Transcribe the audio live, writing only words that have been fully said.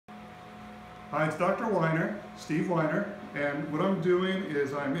Hi, it's Dr. Weiner, Steve Weiner, and what I'm doing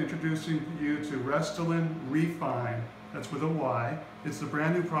is I'm introducing you to Restylane Refine. That's with a Y. It's a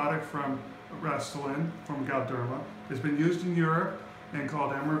brand new product from Restylane, from Galderma. It's been used in Europe and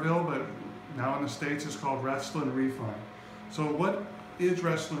called Emerville, but now in the States it's called Restylane Refine. So what is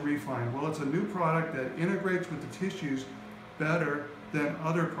Restylane Refine? Well, it's a new product that integrates with the tissues better than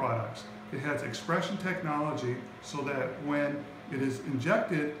other products. It has expression technology so that when it is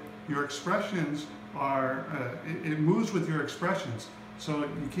injected, your expressions are, it moves with your expressions. So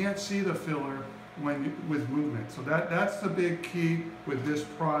you can't see the filler with movement. So that's the big key with this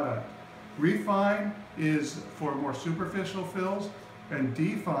product. Refine is for more superficial fills, and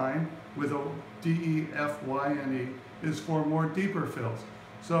Define, with a D-E-F-Y-N-E, is for more deeper fills.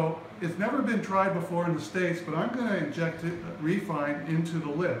 So it's never been tried before in the States, but I'm going to inject Refine into the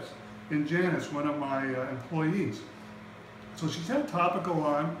lips in Janice, one of my employees. So she's had topical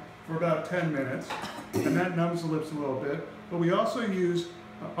on for about 10 minutes, and that numbs the lips a little bit. But we also use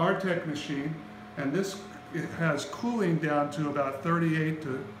our tech machine, and this it has cooling down to about 38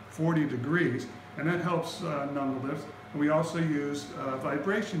 to 40 degrees, and that helps numb the lips. And we also use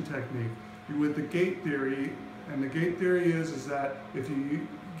vibration technique with the gate theory, and the gate theory is that if you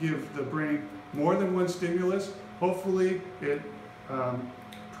give the brain more than one stimulus, hopefully it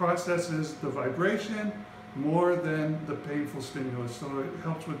processes the vibration more than the painful stimulus, so it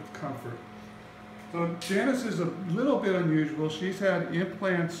helps with comfort. So Janice is a little bit unusual. She's had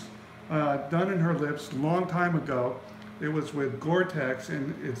implants done in her lips a long time ago. It was with Gore-Tex,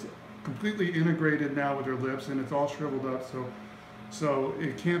 and it's completely integrated now with her lips, and it's all shriveled up, so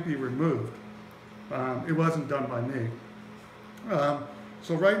it can't be removed. It wasn't done by me.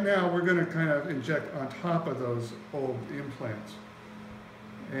 So right now we're going to kind of inject on top of those old implants.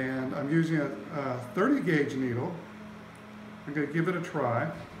 And I'm using a 30 gauge needle. I'm going to give it a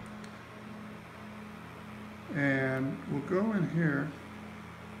try. And we'll go in here.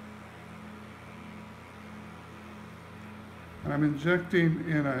 And I'm injecting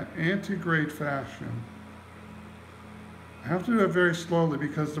in an antegrade fashion. I have to do it very slowly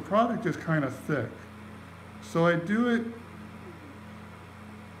because the product is kind of thick. So I do it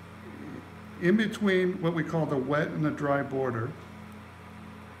in between what we call the wet and the dry border.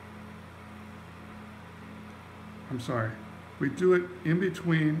 I'm sorry, we do it in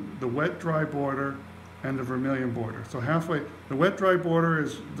between the wet-dry border and the vermilion border. So halfway, the wet-dry border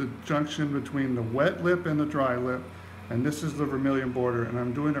is the junction between the wet lip and the dry lip, and this is the vermilion border, and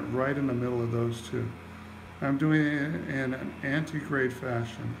I'm doing it right in the middle of those two. I'm doing it in an antegrade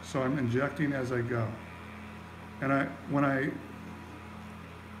fashion, so I'm injecting as I go. And when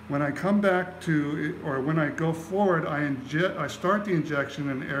I come back to, or when I go forward, I start the injection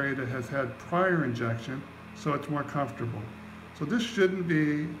in an area that has had prior injection, so it's more comfortable. So this shouldn't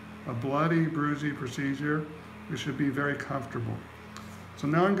be a bloody, bruisey procedure. It should be very comfortable. So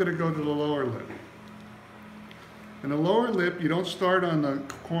now I'm going to go to the lower lip. In the lower lip, you don't start on the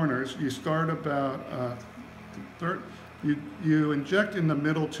corners. You start about you inject in the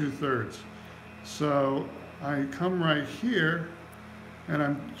middle 2/3. So I come right here, and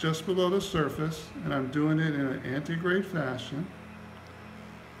I'm just below the surface, and I'm doing it in an antegrade fashion.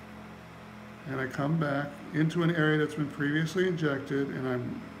 And I come back into an area that's been previously injected, and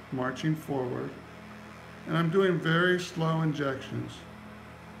I'm marching forward. And I'm doing very slow injections.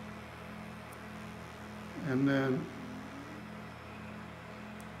 And then,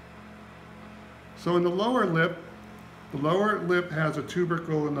 so in the lower lip has a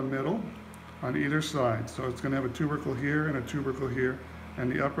tubercle in the middle on either side. So it's going to have a tubercle here and a tubercle here,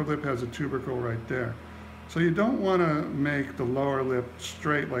 and the upper lip has a tubercle right there. So you don't want to make the lower lip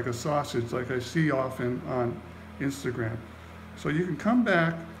straight like a sausage like I see often on Instagram. So you can come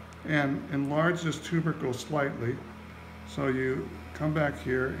back and enlarge this tubercle slightly. So you come back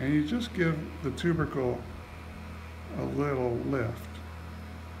here and you just give the tubercle a little lift.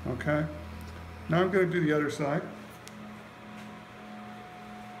 Okay? Now I'm going to do the other side.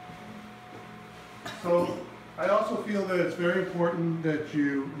 So I also feel that it's very important that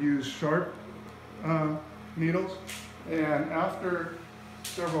you use sharp needles, and after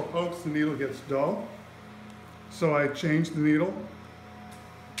several pokes the needle gets dull, so I change the needle.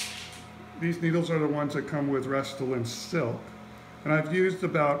 These needles are the ones that come with Restylane Silk, and I've used just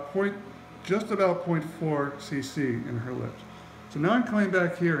about 0.4 cc in her lips. So now I'm coming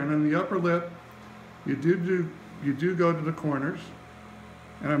back here, and on the upper lip you do go to the corners,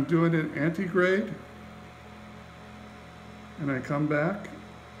 and I'm doing it antegrade, and I come back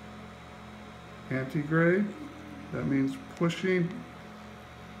antegrade. That means pushing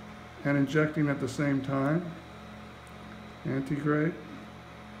and injecting at the same time. Antegrade.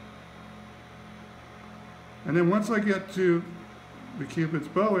 And then once I get to the Cupid's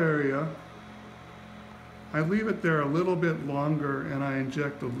bow area, I leave it there a little bit longer and I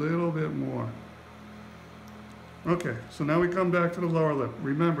inject a little bit more. Okay, so now we come back to the lower lip.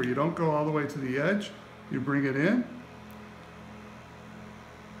 Remember, you don't go all the way to the edge. You bring it in,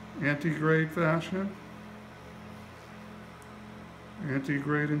 anti-grade fashion,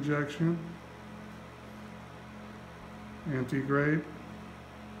 anti-grade injection, anti-grade,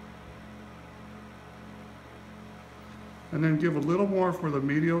 and then give a little more for the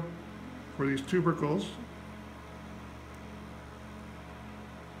medial, for these tubercles.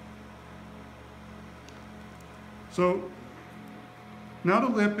 So now the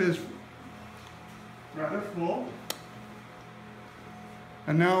lip is rather full.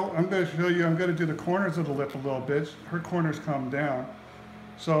 And now I'm going to show you, I'm going to do the corners of the lip a little bit. Her corners come down.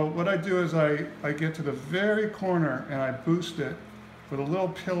 So what I do is I get to the very corner and I boost it with a little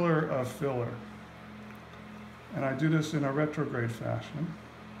pillar of filler. And I do this in a retrograde fashion.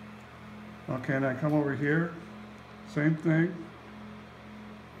 Okay, and I come over here, same thing.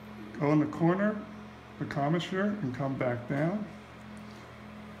 Go in the corner, the commissure, and come back down.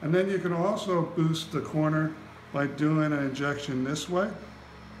 And then you can also boost the corner by doing an injection this way.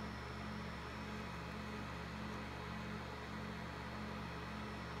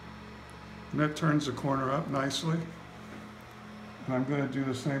 And that turns the corner up nicely. And I'm going to do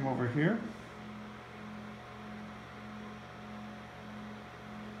the same over here.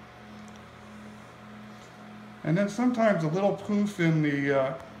 And then sometimes a little poof in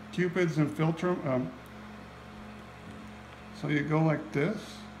the cupids and philtrum. So you go like this.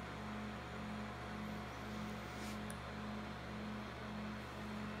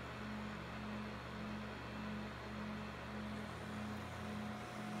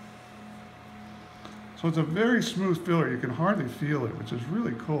 So it's a very smooth filler. You can hardly feel it, which is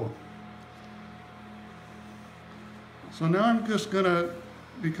really cool. So now I'm just gonna,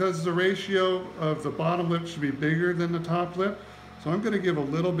 because the ratio of the bottom lip should be bigger than the top lip, so I'm gonna give a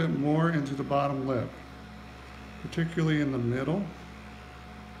little bit more into the bottom lip, particularly in the middle.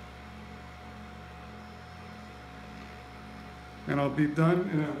 And I'll be done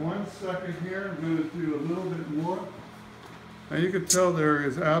in 1 second here. I'm gonna do a little bit more. Now you can tell there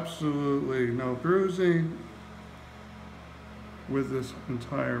is absolutely no bruising with this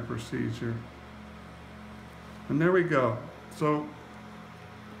entire procedure. And there we go. So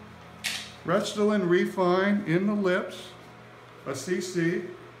Restylane Refine in the lips, a CC,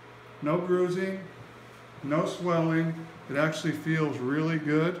 no bruising, no swelling. It actually feels really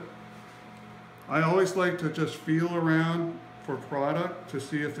good. I always like to just feel around for product to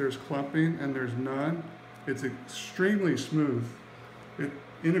see if there's clumping, and there's none. It's extremely smooth. It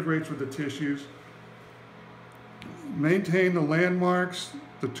integrates with the tissues. Maintain the landmarks,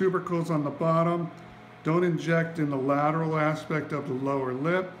 the tubercles on the bottom. Don't inject in the lateral aspect of the lower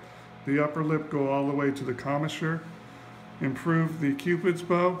lip. The upper lip go all the way to the commissure. Improve the Cupid's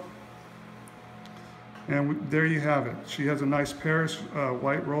bow. And there you have it. She has a nice Paris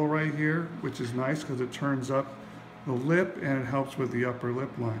white roll right here, which is nice because it turns up the lip and it helps with the upper lip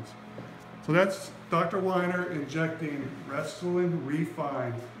lines. So that's Dr. Weiner injecting Restylane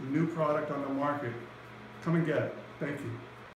Refine, new product on the market. Come and get it. Thank you.